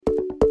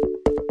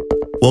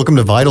Welcome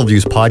to Vital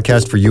Views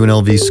podcast for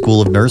UNLV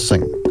School of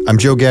Nursing. I'm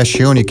Joe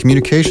Gascioni,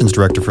 Communications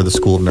Director for the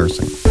School of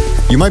Nursing.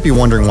 You might be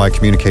wondering why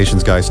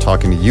communications guy is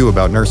talking to you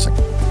about nursing.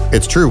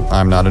 It's true,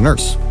 I'm not a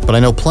nurse, but I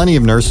know plenty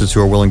of nurses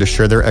who are willing to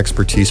share their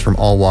expertise from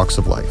all walks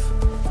of life.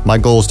 My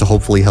goal is to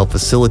hopefully help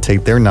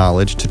facilitate their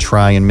knowledge to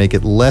try and make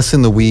it less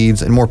in the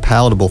weeds and more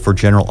palatable for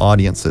general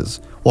audiences,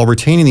 while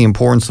retaining the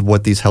importance of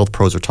what these health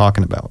pros are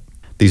talking about.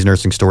 These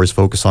nursing stories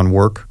focus on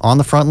work on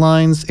the front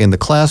lines, in the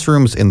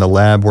classrooms, in the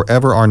lab,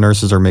 wherever our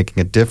nurses are making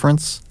a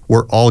difference.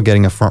 We're all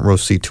getting a front row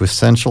seat to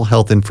essential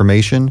health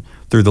information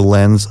through the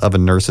lens of a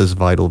nurse's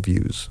vital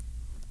views.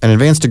 An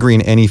advanced degree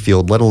in any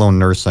field, let alone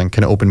nursing,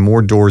 can open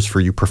more doors for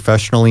you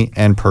professionally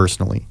and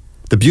personally.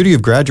 The beauty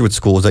of graduate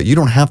school is that you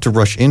don't have to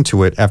rush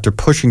into it after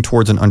pushing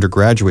towards an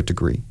undergraduate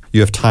degree.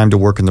 You have time to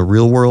work in the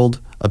real world,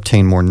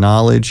 obtain more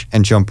knowledge,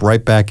 and jump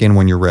right back in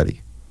when you're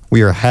ready.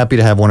 We are happy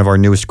to have one of our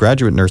newest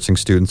graduate nursing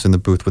students in the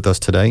booth with us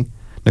today,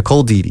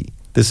 Nicole Diddi.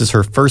 This is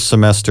her first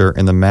semester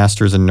in the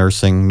Master's in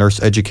Nursing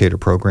Nurse Educator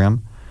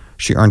program.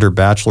 She earned her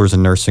Bachelor's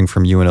in Nursing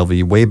from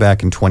UNLV way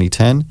back in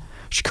 2010.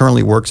 She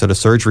currently works at a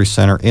surgery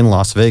center in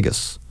Las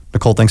Vegas.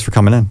 Nicole, thanks for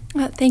coming in.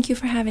 Thank you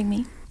for having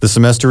me. The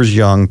semester is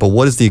young, but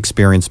what has the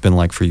experience been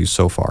like for you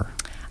so far?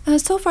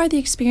 So far, the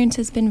experience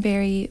has been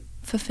very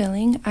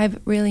fulfilling. I've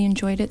really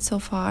enjoyed it so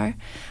far.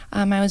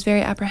 I was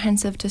very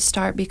apprehensive to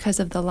start because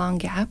of the long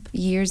gap,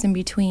 years in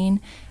between.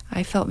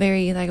 I felt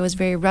I was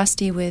very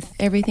rusty with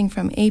everything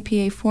from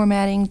APA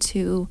formatting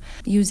to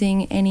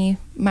using any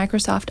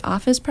Microsoft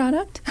Office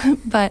product.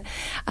 But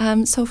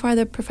so far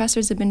the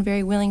professors have been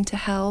very willing to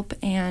help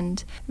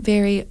and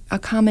very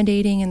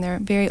accommodating, and they're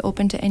very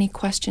open to any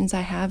questions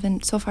I have.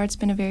 And so far it's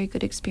been a very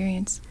good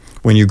experience.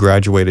 When you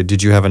graduated,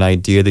 did you have an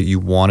idea that you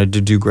wanted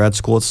to do grad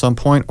school at some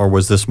point, or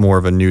was this more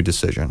of a new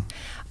decision?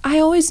 I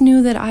always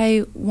knew that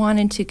I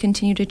wanted to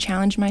continue to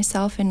challenge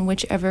myself in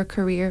whichever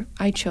career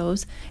I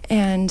chose,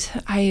 and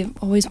I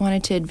always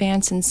wanted to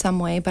advance in some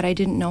way, but I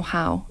didn't know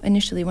how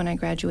initially when I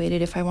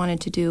graduated, if I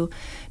wanted to do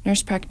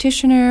nurse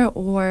practitioner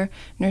or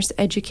nurse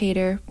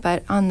educator.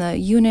 But on the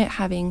unit,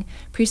 having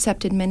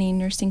precepted many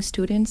nursing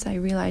students, I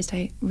realized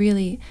I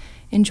really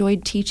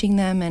enjoyed teaching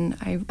them, and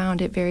I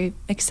found it very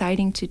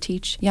exciting to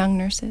teach young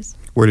nurses.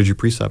 Where did you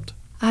precept?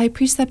 I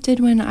precepted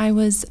when I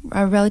was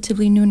a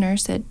relatively new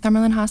nurse at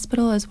Summerlin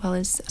Hospital as well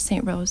as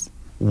St. Rose.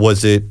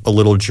 Was it a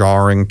little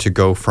jarring to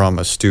go from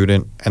a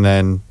student and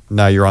then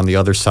now you're on the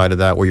other side of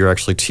that where you're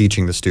actually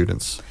teaching the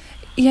students?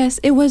 Yes,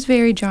 it was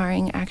very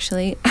jarring,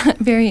 actually,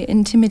 very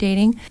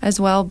intimidating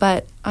as well.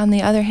 But on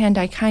the other hand,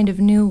 I kind of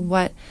knew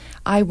what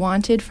I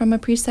wanted from a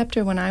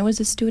preceptor when I was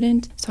a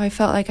student. So I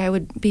felt like I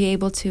would be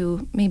able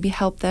to maybe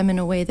help them in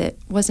a way that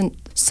wasn't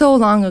so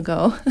long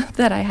ago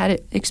that I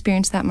had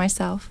experienced that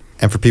myself.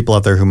 And for people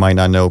out there who might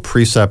not know,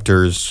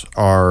 preceptors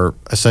are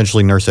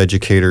essentially nurse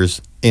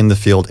educators in the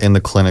field, in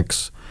the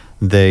clinics,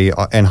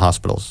 and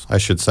hospitals, I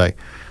should say.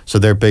 So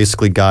they're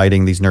basically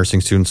guiding these nursing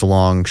students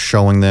along,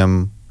 showing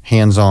them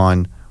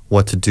hands-on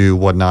what to do,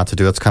 what not to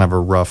do. That's kind of a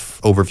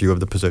rough overview of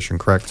the position,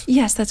 correct?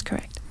 Yes, that's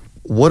correct.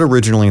 What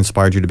originally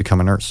inspired you to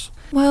become a nurse?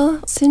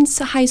 Well, since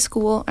high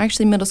school,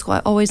 actually middle school,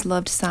 I always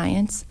loved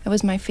science. That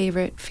was my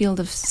favorite field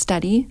of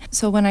study.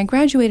 So when I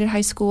graduated high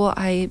school,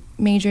 I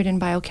majored in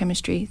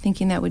biochemistry,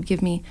 thinking that would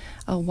give me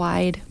a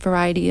wide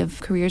variety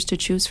of careers to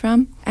choose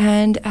from.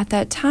 And at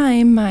that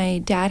time, my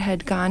dad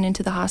had gone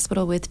into the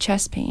hospital with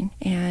chest pain,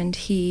 and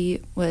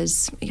he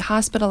was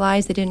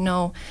hospitalized. They didn't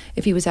know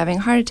if he was having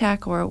a heart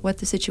attack or what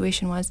the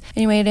situation was.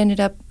 Anyway, it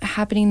ended up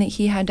happening that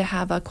he had to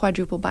have a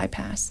quadruple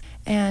bypass.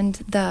 And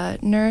the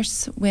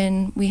nurse,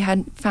 when we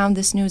had found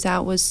this news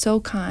out, was so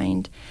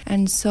kind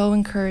and so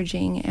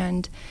encouraging,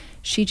 and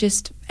she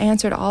just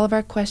answered all of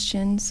our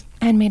questions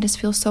and made us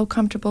feel so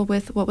comfortable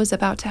with what was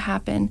about to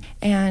happen.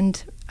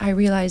 And I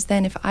realized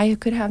then if I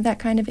could have that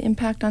kind of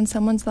impact on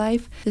someone's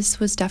life, this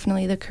was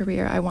definitely the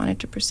career I wanted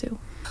to pursue.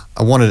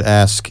 I wanted to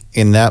ask,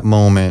 in that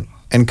moment,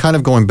 and kind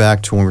of going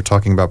back to when we were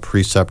talking about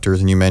preceptors,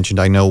 and you mentioned,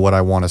 I know what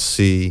I want to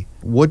see.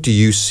 What do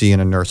you see in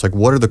a nurse? Like,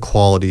 what are the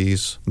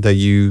qualities that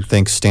you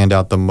think stand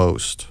out the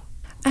most?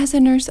 As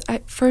a nurse, I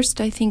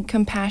think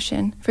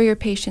compassion for your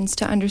patients,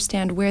 to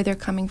understand where they're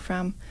coming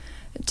from,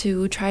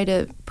 to try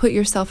to put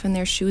yourself in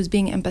their shoes,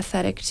 being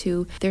empathetic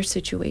to their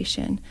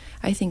situation,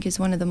 I think is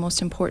one of the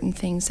most important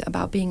things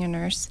about being a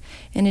nurse,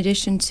 in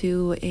addition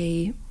to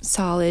a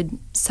solid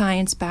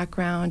science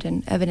background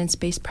and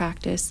evidence-based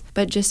practice.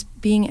 But just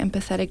being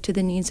empathetic to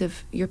the needs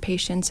of your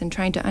patients and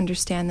trying to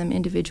understand them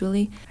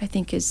individually, I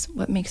think is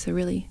what makes a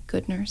really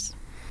good nurse.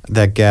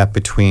 That gap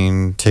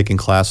between taking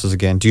classes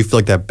again, do you feel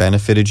like that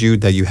benefited you,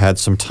 that you had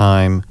some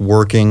time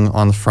working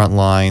on the front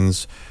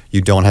lines?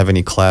 You don't have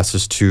any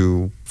classes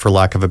to, for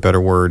lack of a better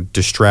word,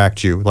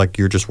 distract you. Like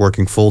you're just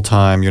working full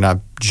time. You're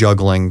not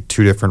juggling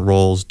two different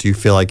roles. Do you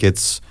feel like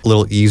it's a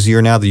little easier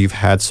now that you've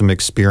had some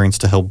experience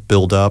to help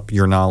build up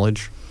your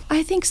knowledge?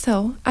 I think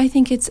so. I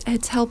think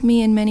it's helped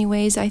me in many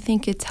ways. I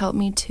think it's helped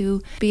me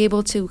to be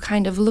able to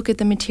kind of look at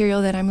the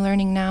material that I'm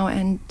learning now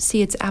and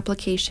see its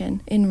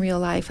application in real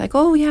life. Like,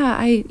 oh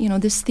yeah,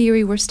 this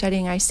theory we're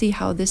studying, I see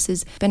how this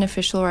is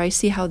beneficial, or I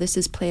see how this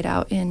is played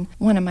out in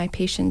one of my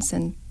patients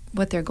and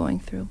what they're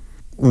going through.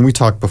 When we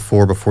talked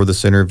before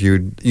this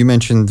interview, you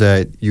mentioned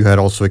that you had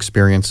also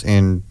experience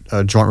in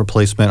joint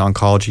replacement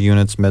oncology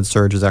units,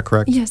 med-surg, is that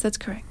correct? Yes, that's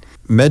correct.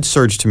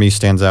 Med-surg to me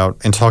stands out.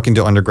 And talking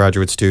to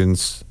undergraduate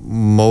students,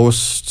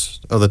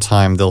 most of the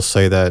time they'll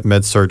say that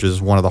med-surg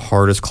is one of the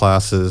hardest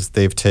classes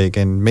they've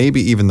taken, maybe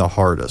even the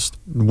hardest.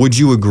 Would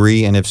you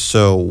agree? And if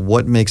so,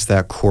 what makes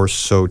that course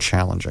so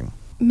challenging?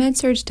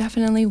 Med-surg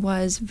definitely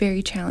was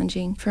very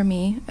challenging for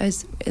me,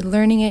 as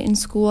learning it in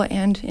school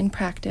and in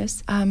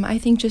practice. I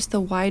think just the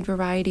wide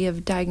variety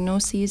of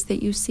diagnoses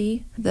that you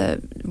see,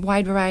 the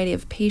wide variety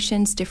of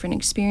patients, different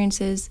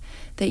experiences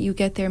that you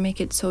get there make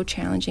it so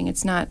challenging.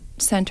 It's not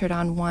centered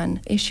on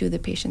one issue the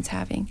patient's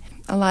having.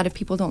 A lot of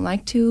people don't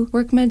like to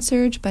work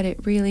med-surg, but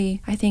it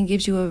really, I think,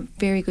 gives you a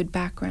very good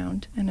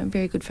background and a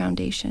very good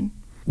foundation.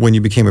 When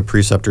you became a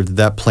preceptor, did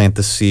that plant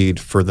the seed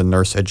for the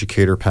nurse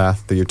educator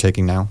path that you're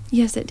taking now?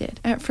 Yes, it did.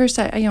 At first,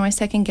 I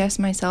second-guessed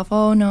myself.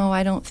 Oh, no,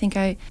 I don't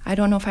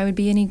know if I would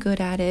be any good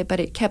at it.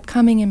 But it kept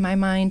coming in my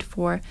mind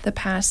for the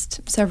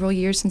past several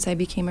years since I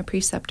became a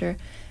preceptor.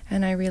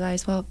 And I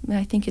realized, well,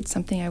 I think it's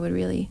something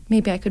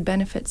maybe I could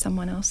benefit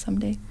someone else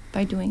someday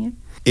by doing it.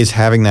 Is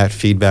having that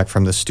feedback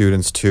from the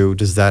students, too,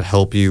 does that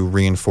help you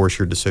reinforce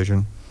your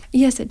decision?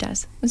 Yes, it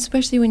does,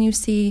 especially when you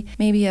see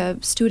maybe a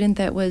student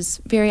that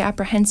was very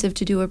apprehensive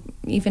to do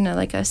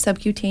a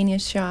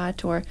subcutaneous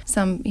shot or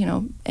some,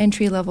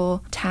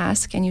 entry-level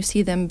task, and you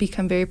see them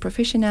become very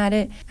proficient at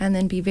it and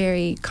then be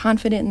very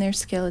confident in their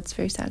skill. It's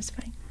very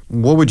satisfying.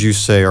 What would you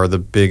say are the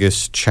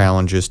biggest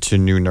challenges to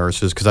new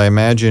nurses? Because I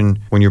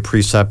imagine when you're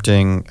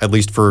precepting, at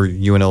least for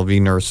UNLV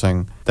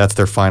Nursing, that's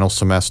their final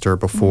semester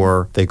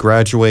before they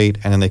graduate,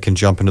 and then they can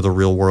jump into the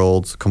real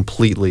world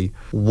completely.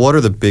 What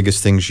are the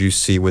biggest things you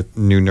see with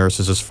new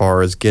nurses as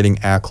far as getting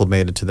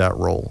acclimated to that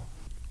role?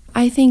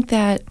 I think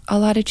that a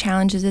lot of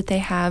challenges that they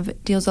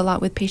have deals a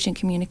lot with patient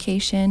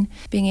communication,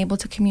 being able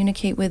to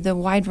communicate with a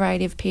wide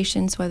variety of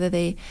patients, whether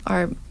they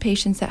are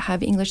patients that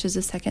have English as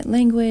a second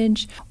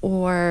language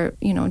or,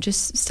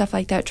 just stuff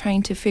like that,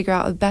 trying to figure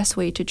out the best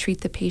way to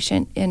treat the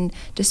patient in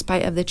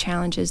despite of the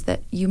challenges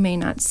that you may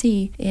not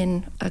see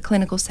in a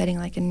clinical setting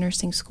like in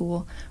nursing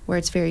school where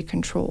it's very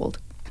controlled.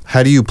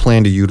 How do you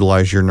plan to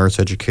utilize your nurse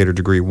educator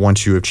degree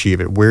once you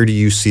achieve it? Where do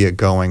you see it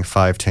going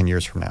 5-10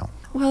 years from now?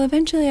 Well,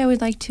 eventually I would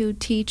like to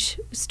teach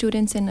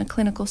students in a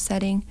clinical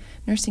setting,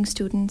 nursing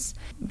students,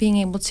 being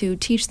able to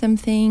teach them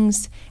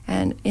things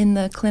and in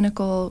the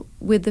clinical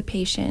with the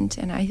patient.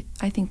 And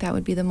I think that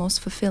would be the most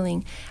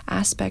fulfilling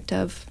aspect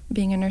of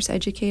being a nurse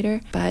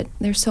educator. But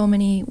there's so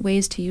many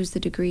ways to use the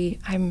degree.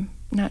 I'm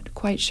not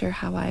quite sure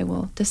how I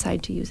will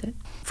decide to use it.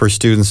 For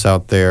students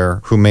out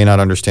there who may not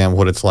understand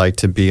what it's like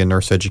to be a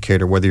nurse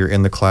educator, whether you're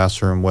in the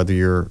classroom, whether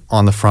you're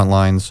on the front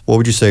lines, what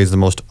would you say is the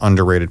most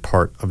underrated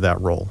part of that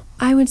role?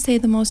 I would say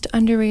the most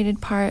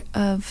underrated part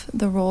of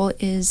the role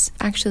is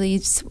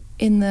actually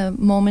in the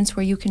moments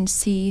where you can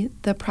see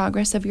the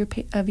progress of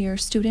your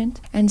student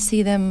and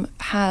see them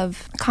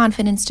have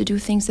confidence to do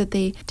things that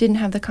they didn't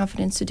have the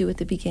confidence to do at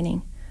the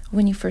beginning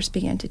when you first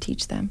began to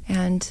teach them.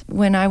 And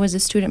when I was a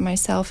student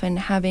myself and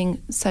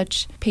having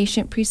such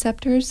patient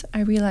preceptors, I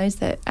realized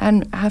that,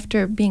 and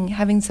after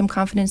having some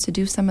confidence to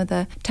do some of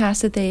the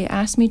tasks that they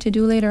asked me to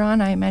do later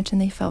on, I imagine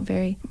they felt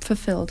very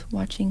fulfilled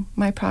watching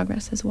my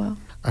progress as well.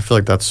 I feel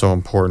like that's so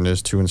important,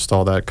 is to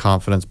install that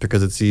confidence,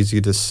 because it's easy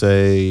to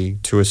say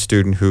to a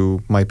student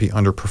who might be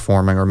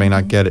underperforming or may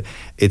not get it,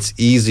 it's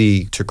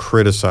easy to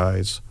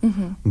criticize,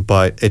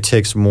 but it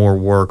takes more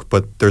work,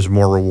 but there's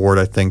more reward,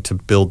 I think, to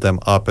build them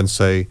up and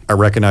say, I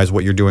recognize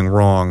what you're doing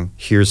wrong,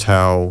 here's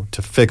how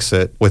to fix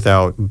it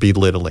without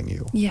belittling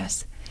you.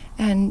 Yes.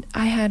 And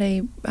I had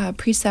a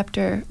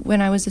preceptor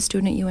when I was a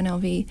student at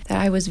UNLV that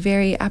I was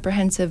very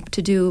apprehensive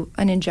to do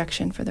an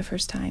injection for the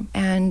first time.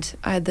 And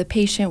the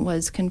patient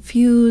was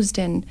confused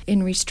and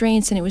in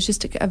restraints, and it was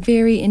just a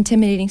very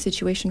intimidating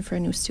situation for a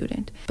new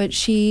student. But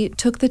she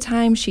took the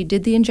time, she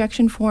did the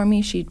injection for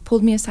me, she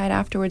pulled me aside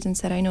afterwards and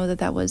said, I know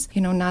that was,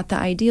 not the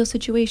ideal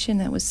situation,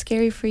 that was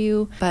scary for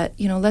you, but,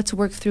 let's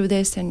work through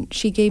this. And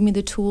she gave me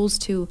the tools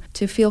to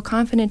feel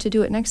confident to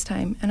do it next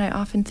time. And I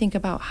often think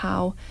about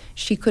how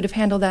she could have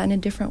handled that in a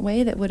different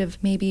way that would have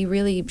maybe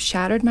really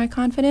shattered my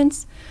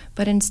confidence,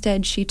 but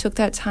instead she took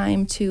that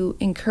time to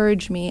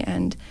encourage me,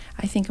 and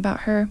I think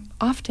about her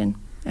often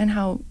and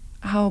how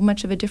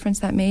much of a difference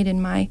that made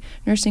in my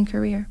nursing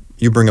career.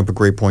 You bring up a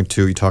great point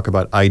too. You talk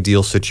about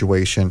ideal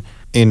situation.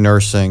 In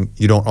nursing,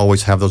 you don't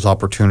always have those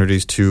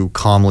opportunities to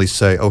calmly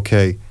say,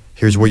 okay,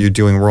 here's what you're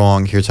doing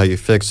wrong, here's how you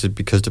fix it,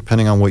 because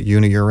depending on what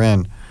unit you're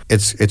in,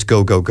 it's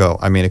go, go, go.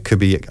 I mean, it could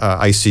be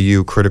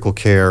ICU, critical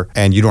care,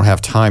 and you don't have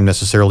time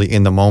necessarily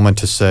in the moment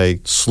to say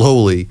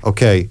slowly,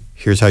 okay,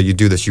 here's how you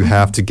do this. You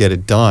have to get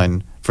it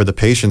done for for the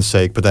patient's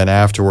sake, but then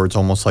afterwards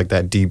almost like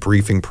that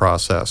debriefing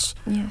process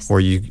where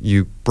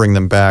you bring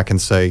them back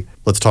and say,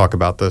 let's talk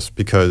about this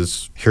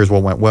because here's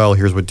what went well,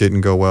 here's what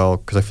didn't go well.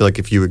 Because I feel like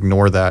if you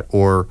ignore that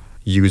or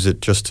use it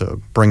just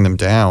to bring them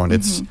down,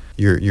 it's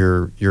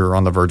you're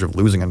on the verge of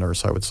losing a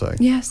nurse, I would say.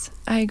 Yes,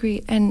 I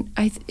agree. And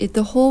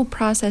the whole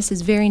process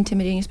is very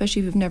intimidating,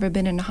 especially if you've never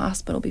been in a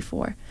hospital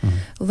before.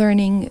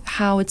 Learning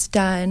how it's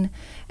done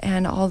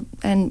and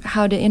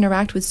how to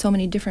interact with so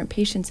many different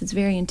patients is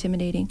very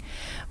intimidating.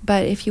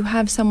 But if you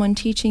have someone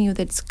teaching you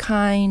that's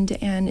kind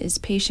and is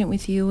patient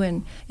with you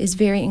and is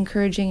very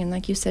encouraging and,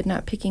 like you said,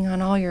 not picking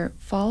on all your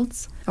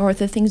faults or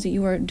the things that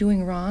you are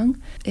doing wrong,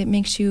 it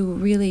makes you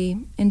really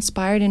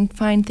inspired and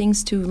find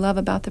things to love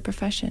about the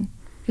profession.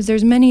 Because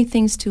there's many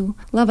things to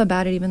love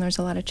about it, even though there's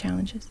a lot of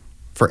challenges.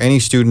 For any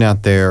student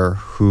out there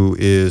who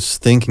is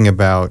thinking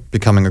about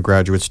becoming a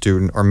graduate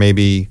student, or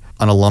maybe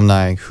an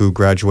alumni who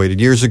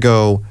graduated years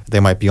ago, they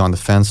might be on the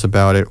fence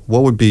about it,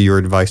 what would be your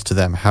advice to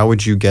them? How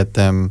would you get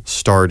them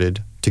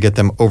started to get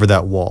them over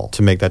that wall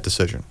to make that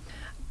decision?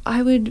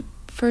 I would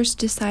first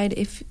decide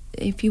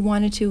if you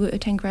wanted to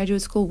attend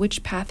graduate school,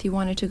 which path you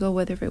wanted to go,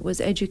 whether it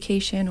was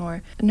education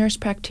or a nurse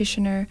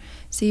practitioner.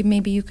 See,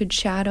 maybe you could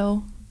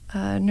shadow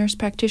a nurse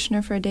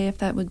practitioner for a day if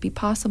that would be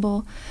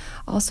possible.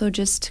 Also,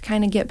 just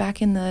kind of get back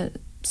in the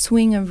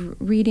swing of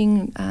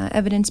reading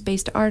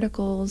evidence-based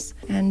articles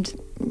and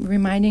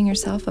reminding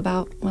yourself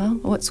about, well,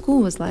 what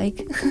school was like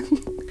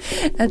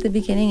at the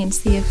beginning and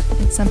see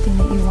if it's something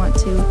that you want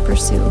to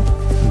pursue.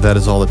 That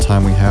is all the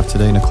time we have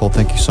today. Nicole,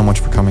 thank you so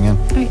much for coming in.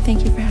 All right,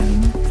 thank you for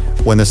having me.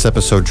 When this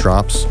episode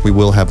drops, we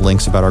will have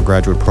links about our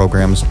graduate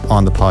programs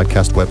on the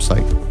podcast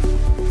website.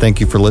 Thank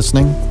you for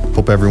listening.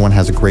 Hope everyone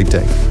has a great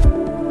day.